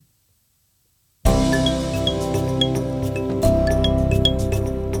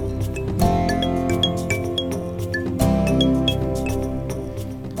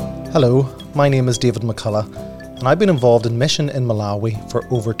Hello, my name is David McCullough, and I've been involved in mission in Malawi for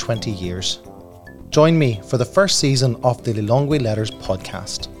over 20 years. Join me for the first season of the Lilongwe Letters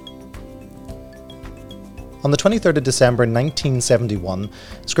podcast. On the 23rd of December 1971,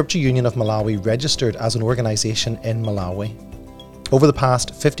 Scripture Union of Malawi registered as an organisation in Malawi. Over the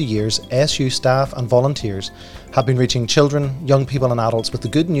past 50 years, SU staff and volunteers have been reaching children, young people and adults with the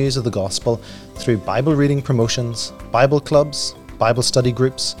good news of the gospel through Bible reading promotions, Bible clubs, Bible study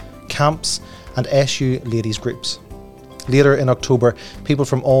groups, camps and SU ladies groups. Later in October, people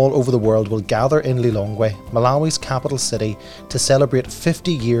from all over the world will gather in Lilongwe, Malawi's capital city, to celebrate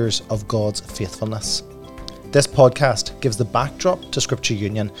 50 years of God's faithfulness. This podcast gives the backdrop to Scripture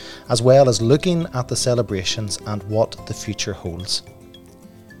Union, as well as looking at the celebrations and what the future holds.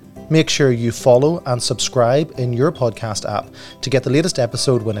 Make sure you follow and subscribe in your podcast app to get the latest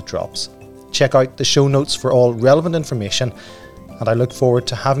episode when it drops. Check out the show notes for all relevant information, and I look forward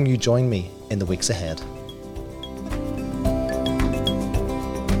to having you join me in the weeks ahead.